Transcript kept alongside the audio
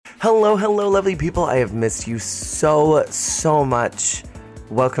Hello, lovely people. I have missed you so much.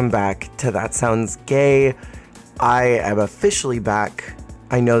 Welcome back to That Sounds Gay. I am officially back.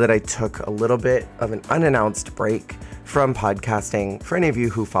 I know that I took a little bit of an unannounced break from podcasting. For any of you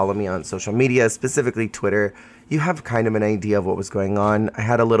who follow me on social media, specifically Twitter, you have kind of an idea of what was going on. I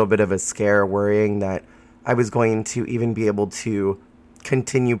had a little bit of a scare worrying that I was going to even be able to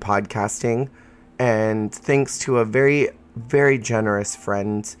continue podcasting. And thanks to a very, very generous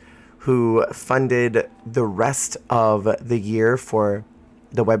friend who funded the rest of the year for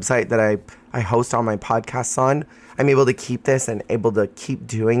the website that I host all my podcasts on, I'm able to keep this and able to keep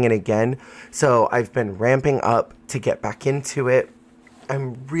doing it again. So I've been ramping up to get back into it.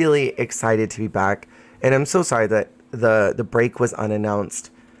 I'm really excited to be back. And I'm so sorry that the break was unannounced.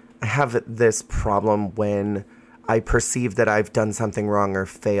 I have this problem when I perceive that I've done something wrong or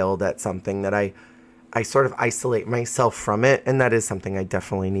failed at something that I sort of isolate myself from it, and that is something I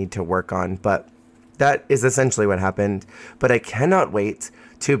definitely need to work on, but that is essentially what happened. But I cannot wait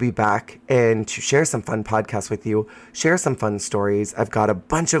to be back and to share some fun podcasts with you, share some fun stories. I've got a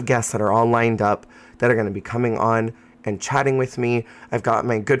bunch of guests that are all lined up that are going to be coming on and chatting with me. I've got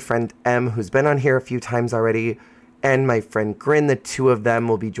my good friend Em, who's been on here a few times already, and my friend Grin. The two of them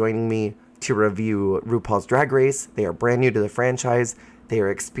will be joining me to review RuPaul's Drag Race. They are brand new to the franchise. They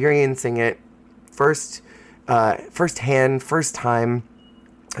are experiencing it firsthand, first time.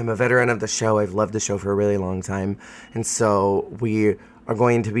 I'm a veteran of the show. I've loved the show for a really long time. And so we are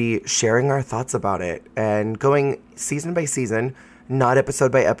going to be sharing our thoughts about it and going season by season, not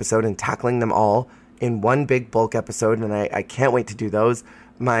episode by episode, and tackling them all in one big bulk episode. And I can't wait to do those.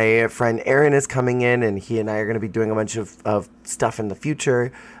 My friend Aaron is coming in, and he and I are going to be doing a bunch of stuff in the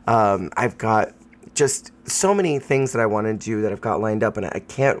future. I've got just so many things that I want to do that I've got lined up, and I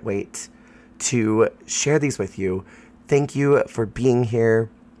can't wait to share these with you. Thank you for being here,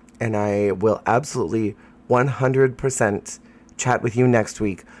 and I will absolutely 100% chat with you next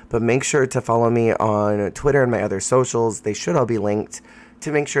week. But make sure to follow me on Twitter and my other socials. They should all be linked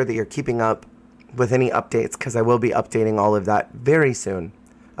to make sure that you're keeping up with any updates, because I will be updating all of that very soon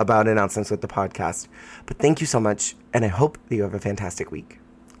about announcements with the podcast. But thank you so much, and I hope that you have a fantastic week.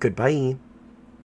 Goodbye.